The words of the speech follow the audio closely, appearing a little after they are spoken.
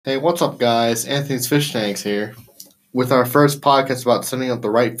Hey, what's up, guys? Anthony's Fish Tanks here with our first podcast about setting up the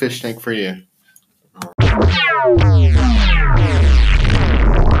right fish tank for you.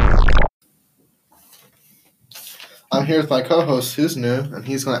 I'm here with my co host, who's new, and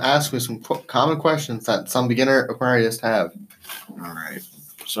he's going to ask me some common questions that some beginner aquarists have. All right.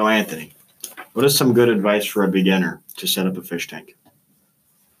 So, Anthony, what is some good advice for a beginner to set up a fish tank?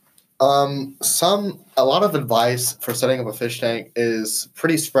 A lot of advice for setting up a fish tank is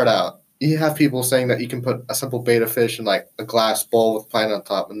pretty spread out. You have people saying that you can put a simple betta fish in like a glass bowl with plant on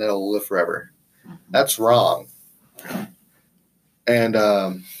top and it'll live forever. That's wrong. And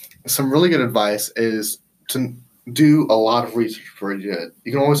some really good advice is to do a lot of research before you do it.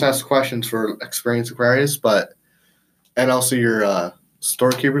 You can always ask questions for experienced aquarists, and also your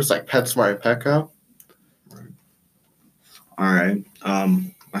storekeepers like PetSmart and Petco. All right.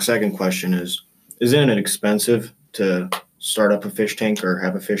 My second question is, isn't it expensive to start up a fish tank or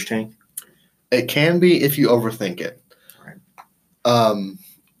have a fish tank? It can be if you overthink it. Right.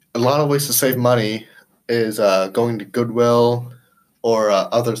 A lot of ways to save money is going to Goodwill or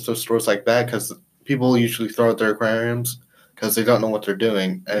other stores like that, because people usually throw out their aquariums because they don't know what they're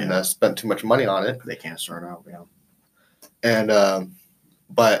doing and spent too much money on it. They can't start out, yeah. And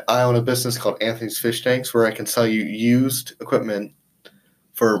but I own a business called Anthony's Fish Tanks where I can sell you used equipment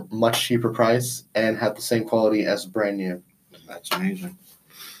for much cheaper price and have the same quality as brand new. That's amazing.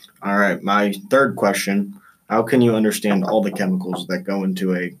 All right. My third question, how can you understand all the chemicals that go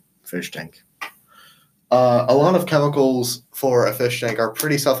into a fish tank? A lot of chemicals for a fish tank are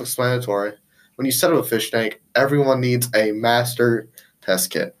pretty self-explanatory. When you set up a fish tank, everyone needs a master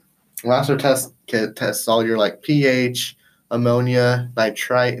test kit. Master test kit tests all your pH, ammonia,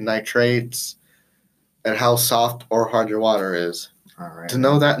 nitrates, and how soft or hard your water is. All right. To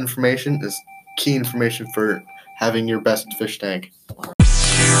know that information is key information for having your best fish tank.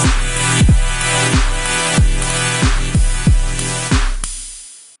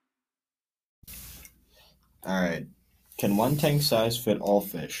 All right. Can one tank size fit all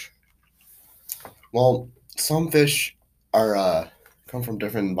fish? Well, some fish are come from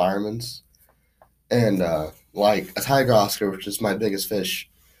different environments, and like a tiger Oscar, which is my biggest fish,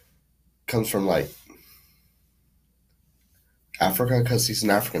 comes from Africa because he's an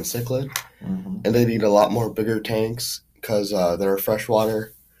African cichlid, and they need a lot more bigger tanks because they're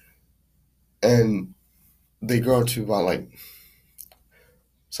freshwater, and they grow to about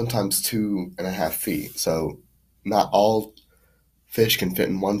sometimes 2.5 feet. So not all fish can fit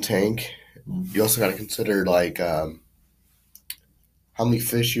in one tank. You also got to consider how many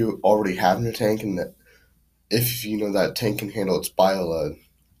fish you already have in your tank, and if you know that tank can handle its bioload,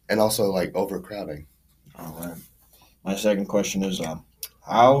 and also overcrowding. All right. My second question is,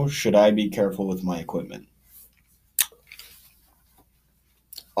 how should I be careful with my equipment?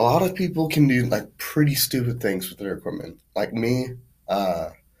 A lot of people can do pretty stupid things with their equipment. Like me,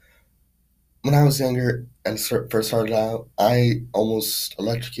 when I was younger and first started out, I almost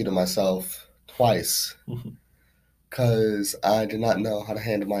electrocuted myself twice because I did not know how to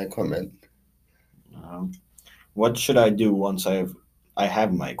handle my equipment. What should I do once I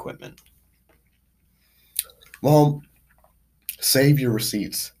have my equipment? Well, save your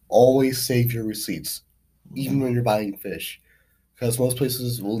receipts. Always save your receipts, even when you're buying fish, because most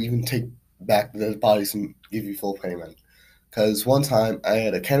places will even take back the bodies and give you full payment. Because one time I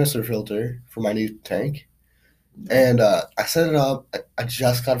had a canister filter for my new tank, and I set it up. I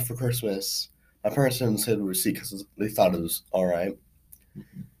just got it for Christmas. My parents didn't save the receipt because they thought it was all right.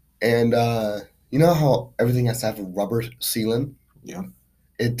 And you know how everything has to have a rubber sealant? Yeah.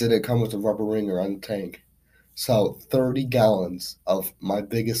 It didn't come with a rubber ring around the tank. So 30 gallons of my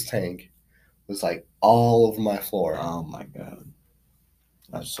biggest tank was all over my floor. Oh my God.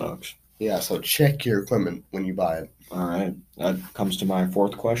 That sucks. Yeah, so check your equipment when you buy it. All right. That comes to my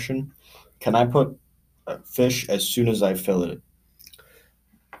fourth question. Can I put a fish as soon as I fill it?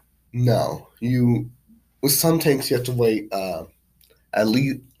 No. With some tanks you have to wait I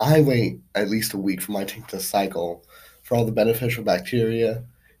wait at least a week for my tank to cycle for all the beneficial bacteria.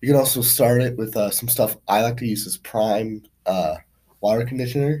 You can also start it with some stuff I like to use as Prime water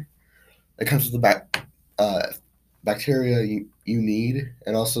conditioner. It comes with the bacteria you need,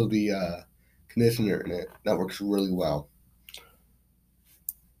 and also the conditioner in it. That works really well.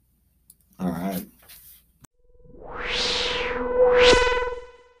 All right.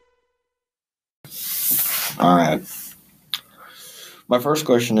 All right. My first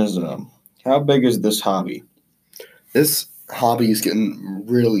question is, how big is this hobby? This hobby is getting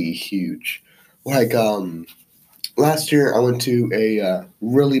really huge. Last year I went to a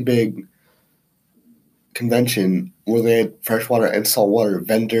really big convention where they had freshwater and saltwater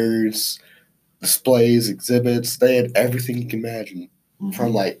vendors, displays, exhibits. They had everything you can imagine,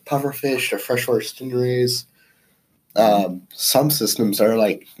 from like pufferfish to freshwater stingrays. Some systems are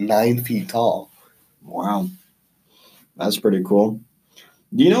like 9 feet tall. Wow, that's pretty cool.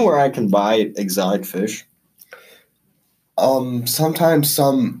 Do you know where I can buy exotic fish? Sometimes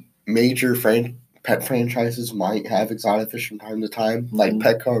some major pet franchises might have exotic fish from time to time, like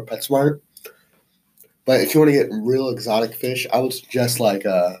Petco or PetSmart. But if you want to get real exotic fish, I would suggest like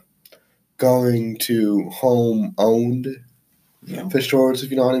going to home-owned fish stores,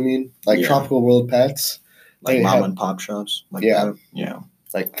 if you know what I mean, like Tropical World Pets, like mom and pop shops, like that. Yeah,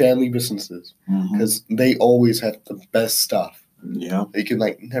 like family businesses, because they always have the best stuff. Yeah, you can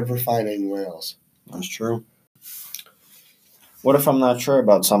like never find anywhere else. That's true. What if I'm not sure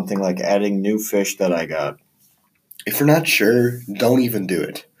about something like adding new fish that I got? If you're not sure, don't even do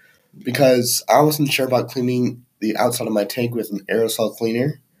it. Because I wasn't sure about cleaning the outside of my tank with an aerosol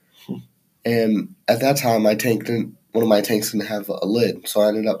cleaner. And at that time, one of my tanks didn't have a lid. So I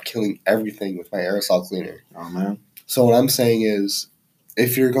ended up killing everything with my aerosol cleaner. Oh, man. So what I'm saying is,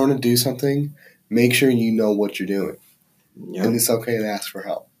 if you're going to do something, make sure you know what you're doing. Yep. And it's okay to ask for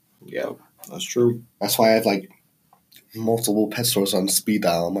help. Yeah, that's true. That's why I have like multiple pet stores on speed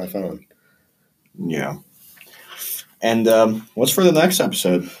dial on my phone. Yeah. And what's for the next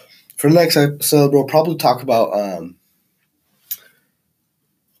episode? For the next episode, we'll probably talk about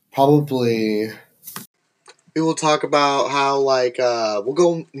we will talk about how we'll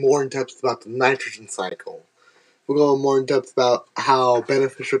go more in depth about the nitrogen cycle. We'll go more in depth about how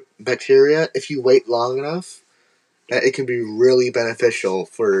beneficial bacteria, if you wait long enough, that it can be really beneficial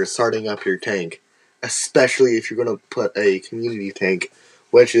for starting up your tank, especially if you're going to put a community tank,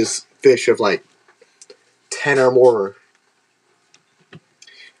 which is fish of like 10 or more,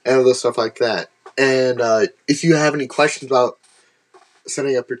 and other stuff like that. And if you have any questions about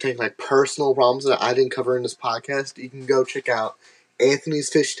setting up your tank, like personal problems that I didn't cover in this podcast, you can go check out Anthony's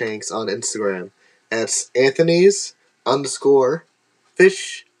Fish Tanks on Instagram. That's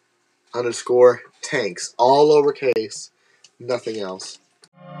Anthony's_fish_tanks, all lowercase, nothing else.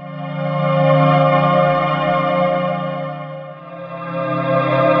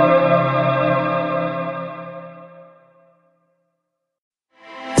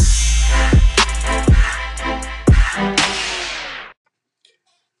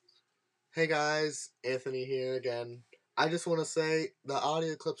 Hey guys, Anthony here again. I just want to say the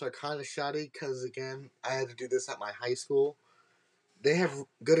audio clips are kind of shoddy because, again, I had to do this at my high school. They have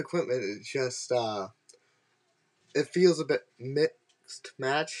good equipment, it's just, it feels a bit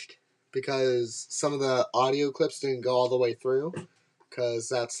matched because some of the audio clips didn't go all the way through because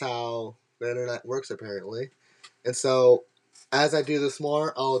that's how the internet works apparently. And so, as I do this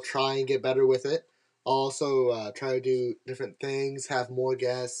more, I'll try and get better with it. I'll also try to do different things, have more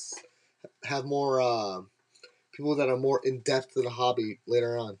guests, have more people that are more in depth to the hobby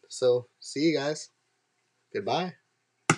later on. So, see you guys. Goodbye.